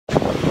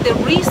the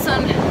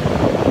reason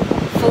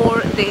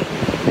for the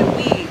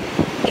wig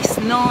is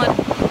not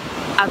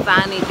a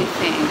vanity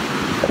thing,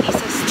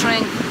 it's a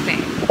strength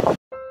thing.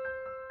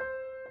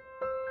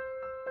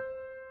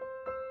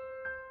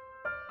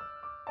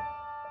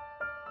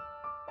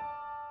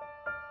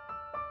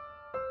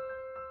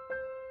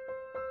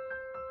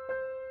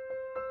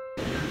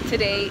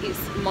 Today is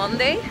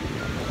Monday.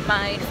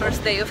 My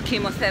first day of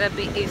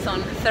chemotherapy is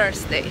on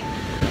Thursday.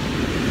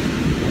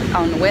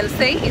 On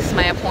Wednesday is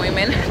my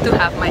appointment to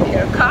have my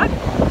hair cut.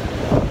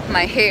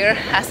 My hair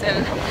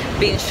hasn't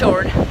been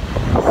short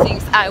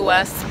since I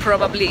was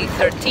probably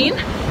 13,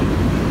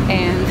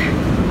 and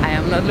I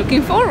am not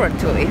looking forward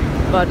to it.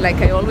 But like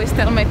I always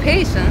tell my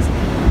patients,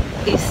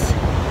 it's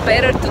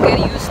better to get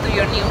used to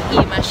your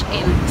new image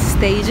in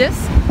stages,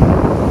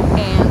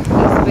 and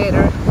it's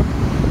better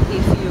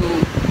if you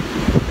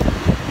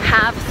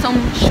have some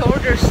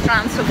shorter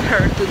strands of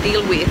hair to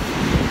deal with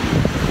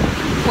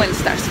when it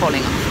starts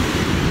falling off.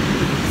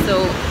 So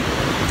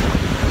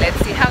let's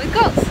see how it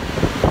goes.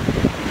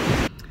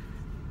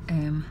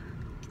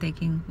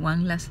 Taking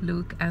one last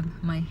look at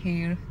my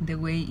hair the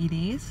way it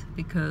is,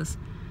 because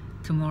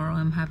tomorrow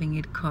I'm having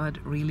it cut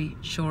really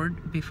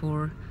short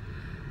before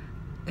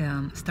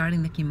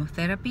starting the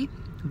chemotherapy.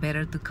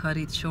 Better to cut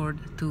it short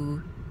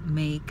to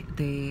make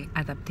the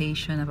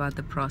adaptation about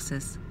the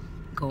process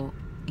go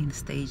in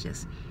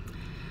stages.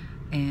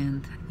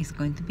 And it's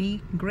going to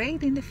be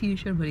great in the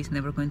future, but it's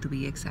never going to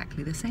be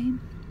exactly the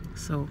same.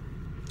 So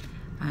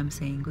I'm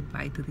saying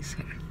goodbye to this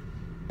hair.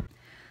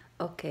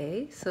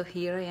 Okay, so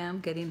here I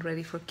am getting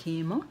ready for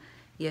chemo.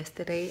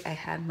 Yesterday I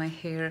had my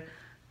hair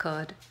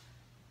cut,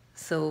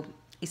 so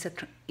it's a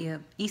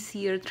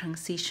easier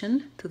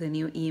transition to the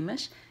new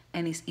image,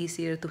 and it's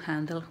easier to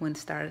handle when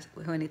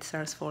it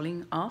starts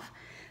falling off.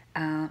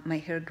 My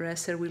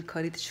hairdresser will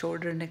cut it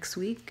shorter next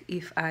week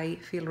if I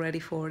feel ready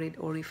for it,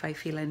 or if I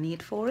feel a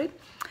need for it.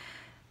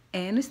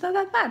 And it's not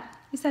that bad.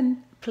 It's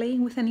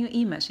playing with a new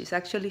image. It's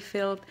actually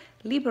felt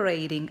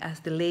liberating,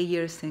 as the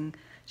layers and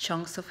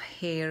chunks of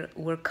hair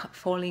were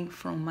falling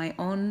from my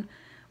own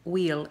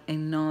will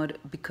and not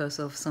because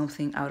of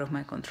something out of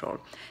my control.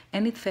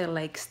 And it felt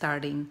like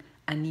starting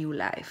a new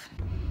life.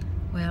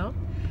 Well,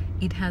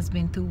 it has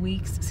been 2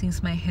 weeks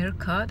since my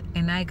haircut,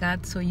 and I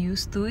got so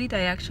used to it,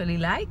 I actually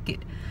like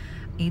it.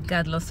 It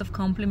got lots of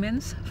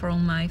compliments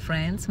from my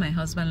friends. My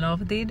husband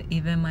loved it.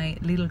 Even my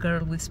little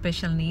girl with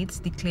special needs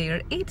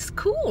declared it's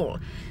cool.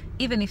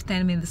 Even if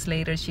 10 minutes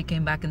later she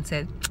came back and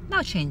said,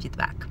 now change it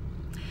back.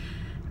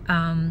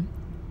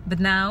 But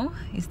now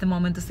is the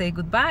moment to say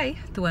goodbye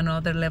to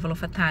another level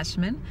of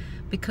attachment,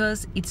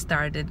 because it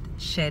started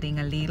shedding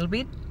a little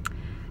bit.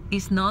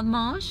 It's not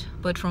much,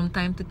 but from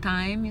time to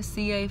time, you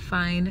see, I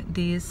find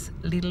these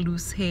little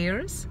loose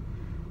hairs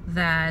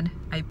that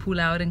I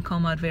pull out and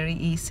come out very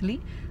easily.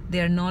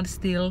 They are not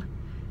still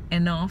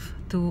enough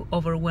to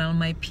overwhelm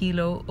my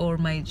pillow or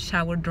my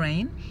shower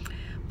drain,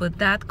 but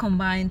that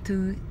combined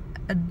to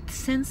a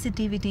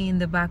sensitivity in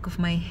the back of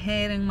my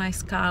head and my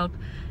scalp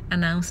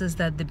announces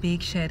that the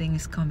big shedding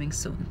is coming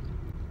soon.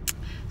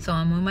 So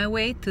I'm on my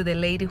way to the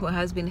lady who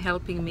has been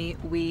helping me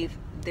with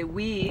the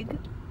wig,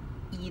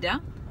 Ida,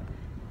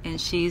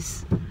 and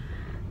she's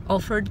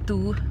offered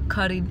to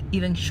cut it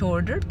even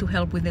shorter to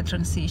help with the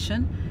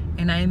transition,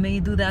 and I may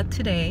do that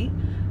today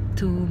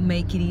to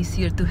make it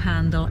easier to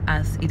handle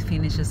as it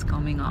finishes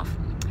coming off.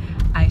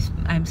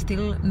 I'm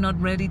still not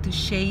ready to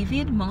shave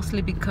it,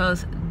 mostly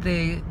because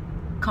the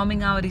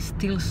coming out is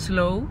still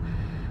slow,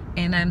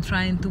 and I'm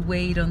trying to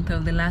wait until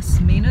the last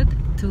minute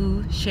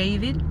to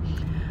shave it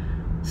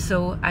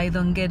so I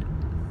don't get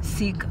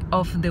sick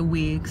of the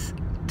wigs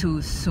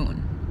too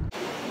soon.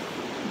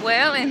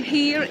 Well, and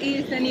here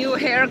is the new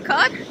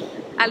haircut.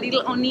 A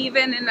little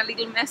uneven and a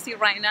little messy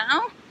right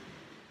now.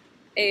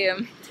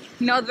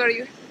 Not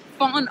very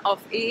fond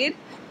of it,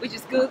 which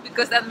is good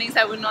because that means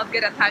I will not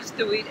get attached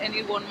to it and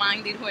it won't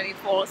mind it when it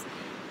falls.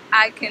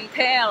 I can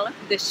tell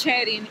the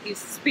shedding is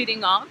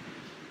speeding up.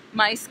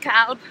 My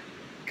scalp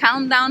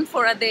calmed down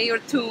for a day or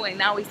two, and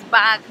now it's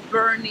back,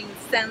 burning,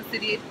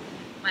 sensitive.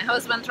 My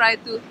husband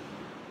tried to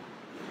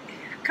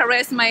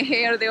caress my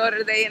hair the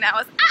other day and I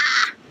was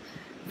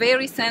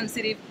very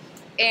sensitive,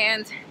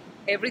 and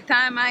every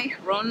time I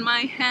run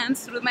my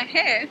hands through my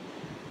hair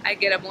I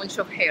get a bunch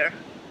of hair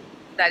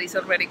that is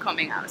already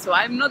coming out. So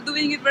I'm not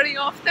doing it very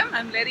often.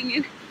 I'm letting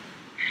it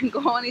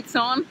go on its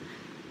own.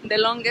 The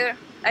longer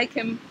I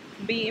can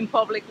be in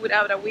public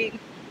without a wig,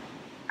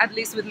 at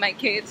least with my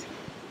kids,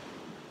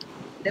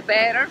 the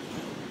better.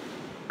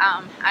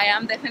 I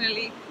am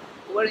definitely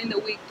wearing the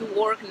wig to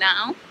work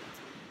now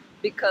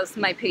because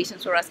my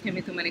patients were asking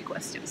me too many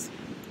questions.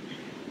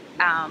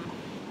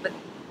 But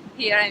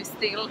here I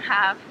still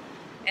have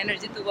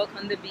energy to walk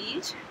on the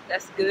beach.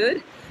 That's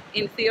good.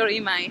 In theory,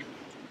 my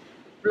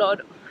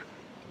blood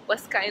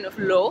was kind of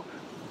low,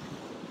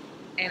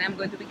 and I'm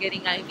going to be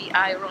getting IV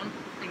iron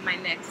in my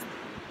next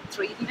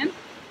treatment.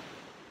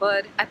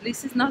 But at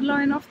least it's not low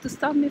enough to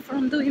stop me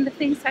from doing the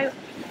things I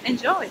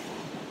enjoy,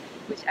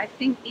 which I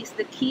think is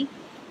the key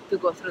to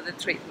go through the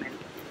treatment.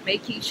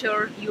 Making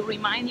sure you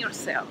remind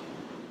yourself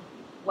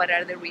what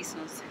are the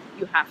reasons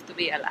you have to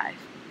be alive,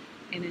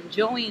 and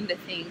enjoying the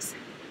things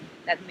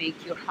that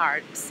make your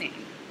heart sing.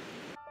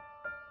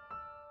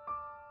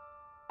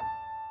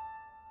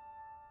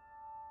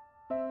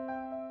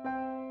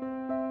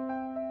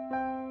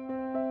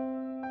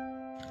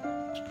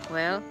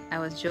 Well, I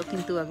was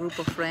joking to a group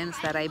of friends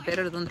that I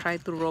better don't try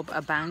to rob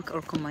a bank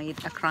or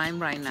commit a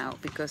crime right now,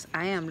 because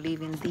I am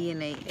leaving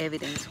DNA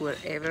evidence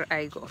wherever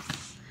I go.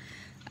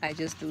 I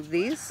just do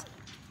this.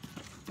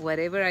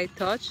 Whatever I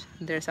touch,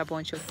 there's a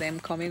bunch of them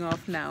coming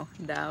off now.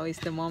 Now is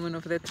the moment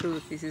of the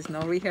truth. This is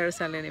no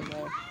rehearsal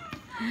anymore.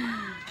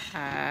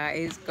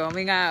 It's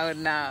coming out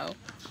now.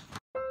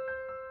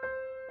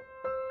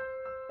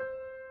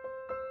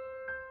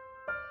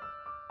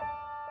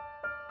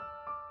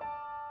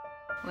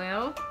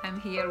 Well, I'm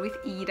here with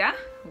Ida.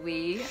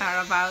 We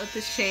are about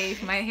to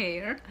shave my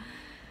hair.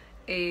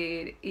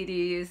 It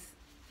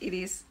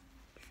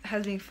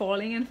has been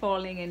falling and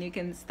falling, and you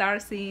can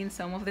start seeing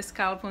some of the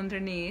scalp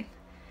underneath,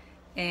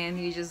 and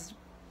you just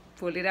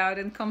pull it out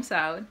and it comes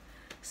out.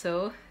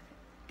 So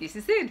this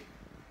is it.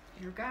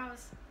 Here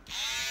goes.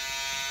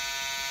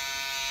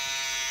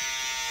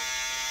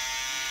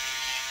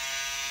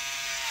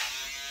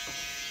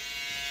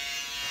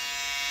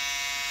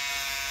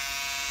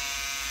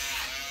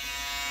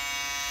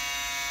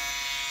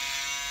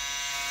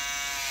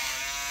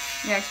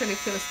 It actually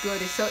feels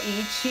good. It's so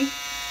itchy.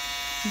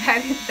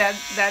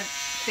 That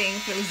thing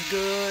feels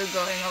good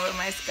going over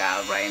my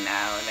scalp right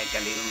now, like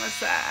a little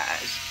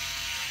massage.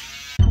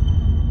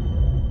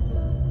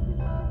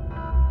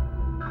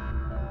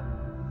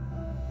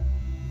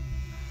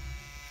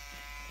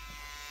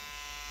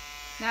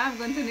 Now I'm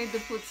going to need to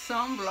put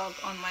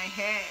sunblock on my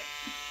head.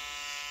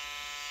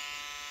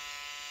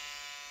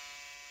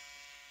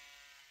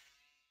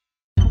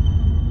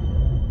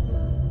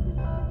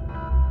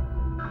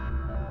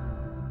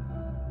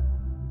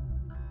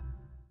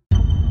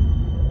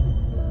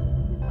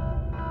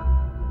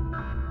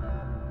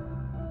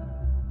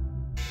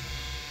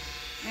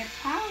 It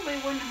probably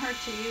wouldn't hurt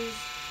to use,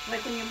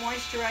 like when you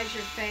moisturize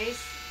your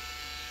face,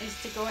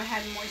 is to go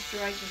ahead and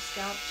moisturize your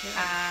scalp too.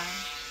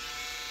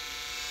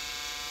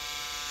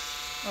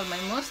 Well, my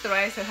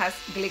moisturizer has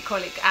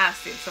glycolic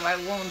acid, so I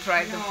won't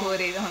try to put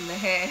it on the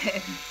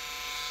head.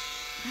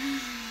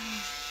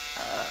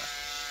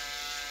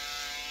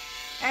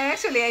 And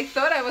actually, I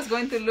thought I was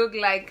going to look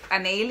like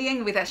an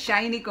alien with a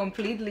shiny,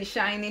 completely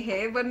shiny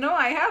head, but no,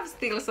 I have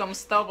still some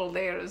stubble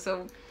there,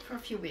 so... For a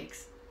few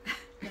weeks,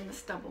 then the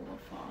stubble will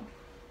fall.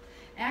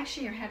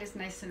 Actually, your head is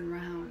nice and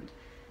round.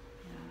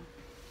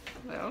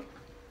 Yeah. Well,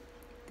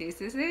 this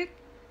is it.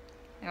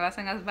 It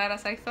wasn't as bad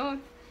as I thought.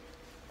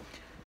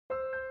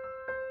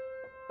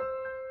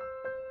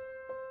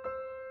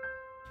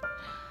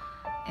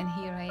 And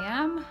here I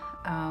am.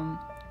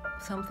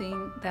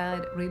 Something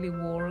that really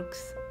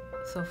works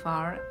so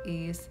far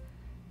is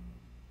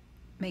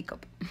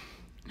makeup.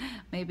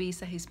 Maybe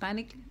it's a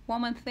Hispanic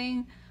woman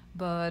thing,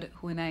 but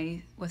when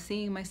I was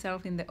seeing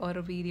myself in the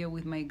other video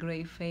with my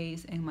gray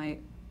face and my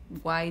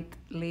white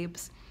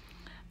lips,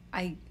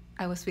 I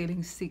was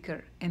feeling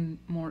sicker and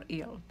more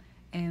ill.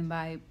 And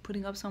by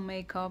putting on some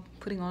makeup,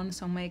 putting on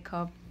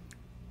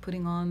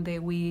the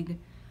wig,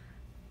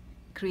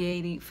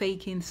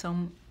 faking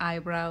some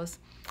eyebrows,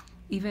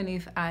 even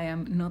if I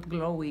am not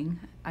glowing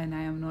and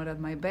I am not at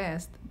my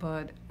best,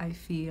 but I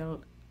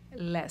feel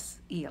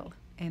less ill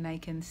and I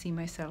can see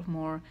myself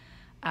more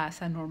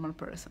as a normal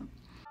person.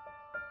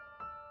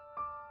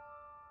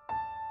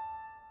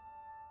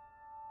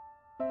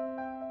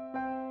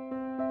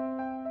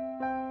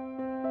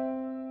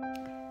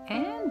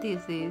 And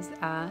this is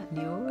a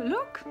new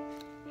look.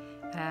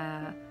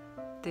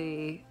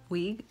 The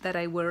wig that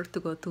I wear to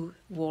go to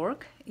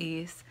work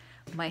is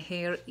my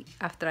hair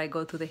after I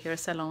go to the hair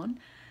salon,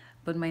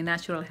 but my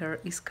natural hair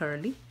is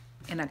curly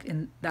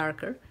and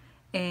darker.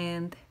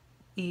 And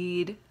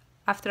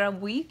after a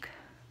week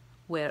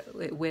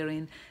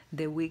wearing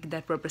the wig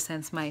that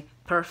represents my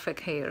perfect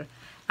hair,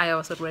 I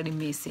was already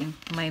missing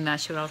my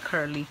natural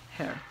curly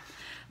hair.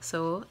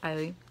 So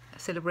I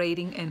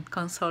celebrating and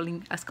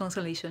consoling as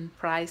consolation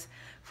prize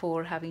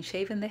for having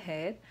shaven the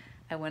head,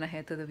 I went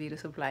ahead to the beauty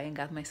supply and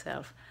got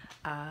myself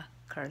a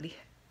curly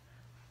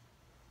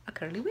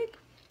wig.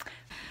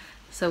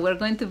 So we're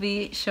going to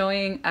be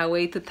showing a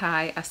way to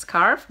tie a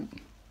scarf.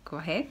 Go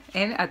ahead,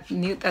 and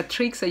a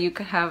trick so you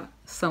can have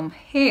some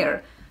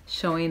hair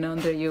showing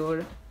under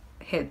your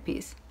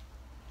headpiece.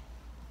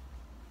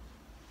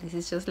 This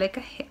is just like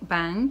a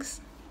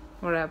bangs,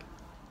 or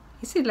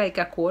is it like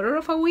a quarter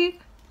of a wig?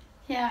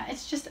 Yeah,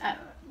 it's just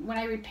when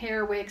I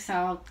repair wigs,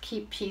 I'll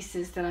keep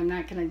pieces that I'm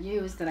not going to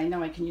use that I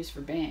know I can use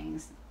for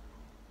bangs.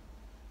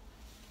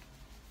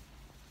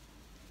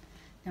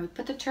 Now we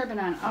put the turban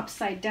on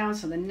upside down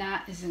so the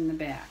knot is in the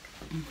back.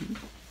 Mm-hmm.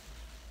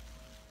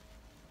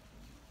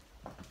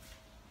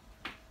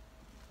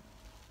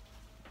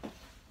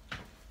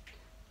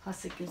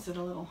 Plus it gives it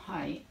a little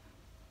height.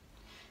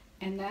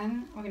 And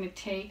then we're going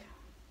to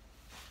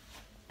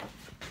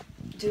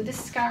do the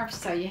scarf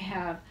so you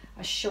have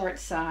a short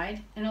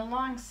side and a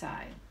long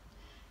side.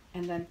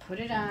 And then put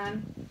it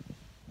on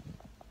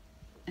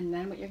And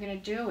then what you're going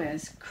to do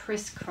is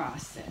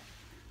crisscross it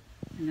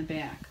in the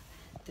back.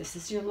 This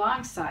is your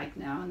long side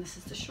now, and this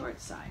is the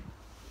short side.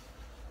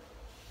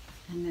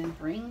 And then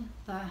bring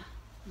the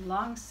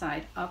long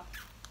side up.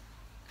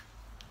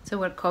 So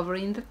we're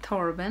covering the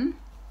turban.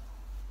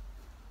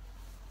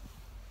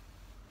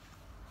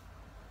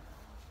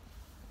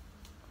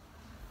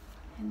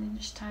 And then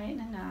just tie it in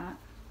a knot.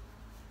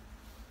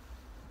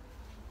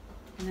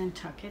 And then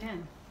tuck it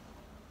in.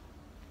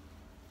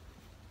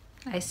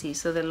 I see,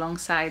 so the long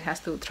side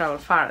has to travel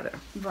farther.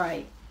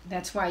 Right.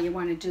 That's why you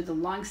want to do the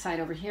long side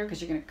over here,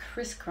 because you're going to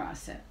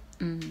crisscross it.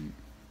 Mm.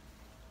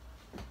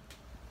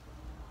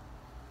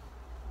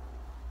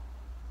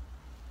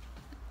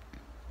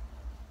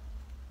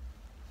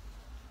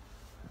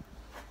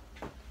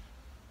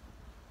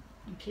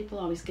 And people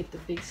always get the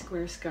big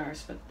square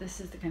scarves, but this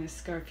is the kind of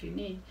scarf you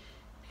need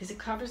because it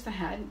covers the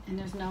head and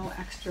there's no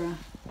extra.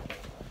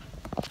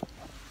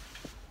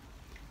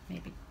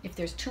 Maybe if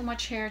there's too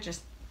much hair,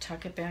 just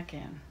tuck it back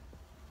in.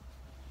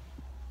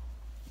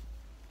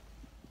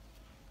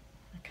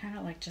 I kind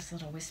of like just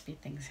little wispy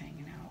things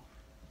hanging out.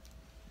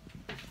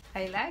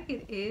 I like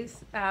it.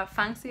 It's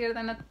fancier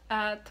than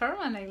a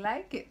turban. I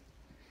like it.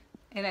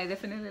 And I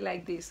definitely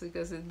like this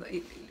because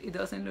it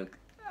doesn't look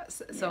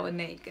so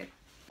naked.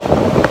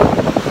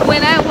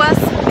 When I was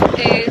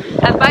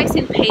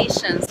advising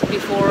patients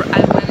before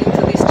I went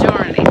into this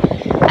journey,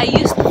 I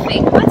used to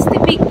think, what's the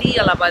big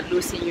deal about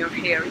losing your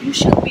hair? You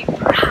should be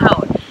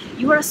proud.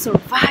 You are a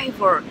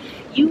survivor.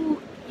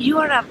 You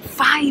are a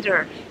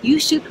fighter. You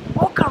should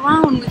walk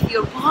around with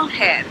your bald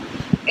head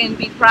and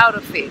be proud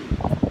of it.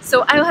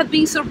 So I have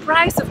been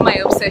surprised of my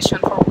obsession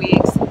for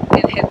wigs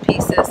and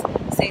headpieces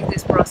since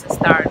this process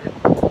started.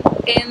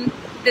 And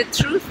the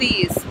truth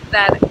is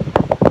that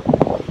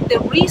the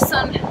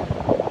reason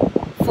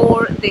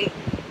for the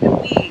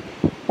wig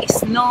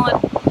is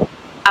not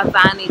a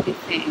vanity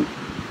thing,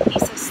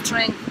 it's a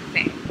strength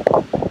thing.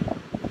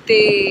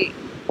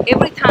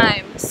 Every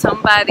time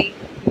somebody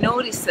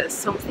notices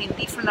something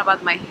different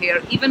about my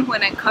hair, even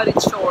when I cut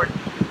it short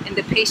and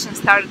the patient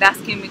started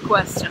asking me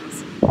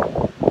questions,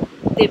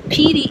 the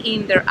pity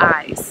in their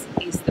eyes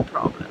is the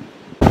problem.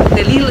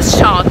 The little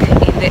shock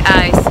in the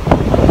eyes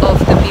of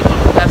the people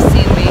who have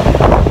seen me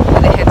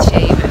with the head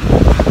shaven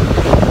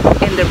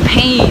and the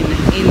pain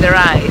in their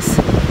eyes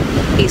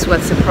is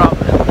what's the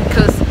problem,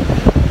 because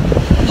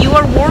you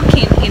are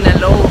working in a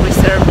low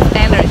reserve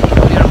energy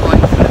when you're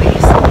going through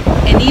this.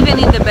 And even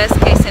in the best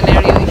case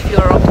scenario, if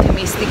you're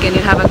optimistic and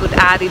you have a good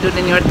attitude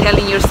and you're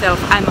telling yourself,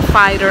 I'm a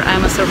fighter,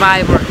 I'm a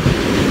survivor,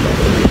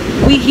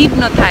 we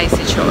hypnotize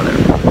each other.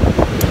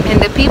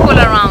 And the people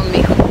around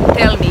me who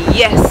tell me,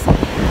 yes,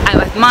 I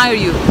admire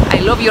you, I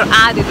love your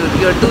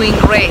attitude, you're doing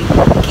great,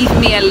 give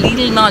me a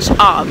little nudge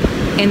up.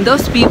 And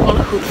those people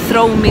who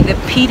throw me the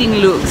pitying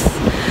looks,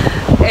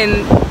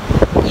 and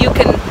you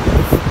can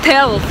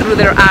tell through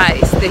their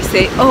eyes, they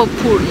say, oh,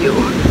 poor you,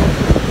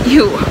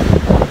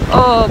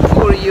 oh,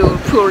 poor you,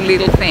 poor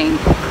little thing.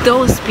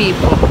 Those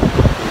people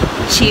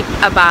chip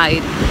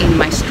abide in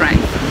my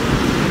strength.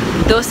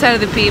 Those are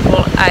the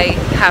people I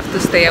have to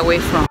stay away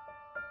from.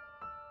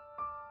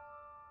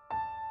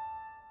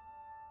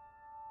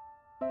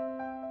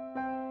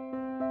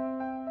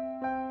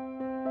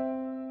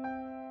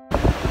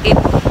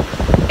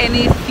 And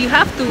if you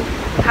have to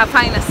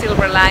find a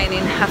silver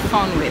lining, have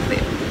fun with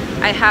it.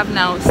 I have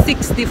now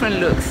 6 different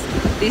looks.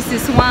 This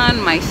is one,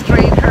 my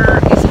straight hair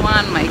is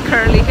one, my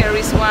curly hair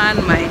is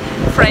one, my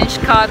French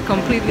cut,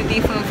 completely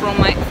different from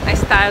my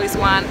style, is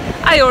one.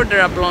 I order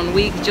a blonde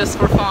wig just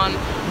for fun.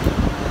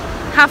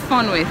 Have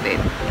fun with it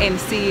and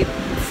see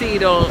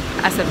it all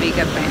as a big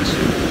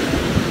adventure.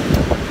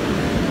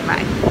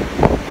 Bye.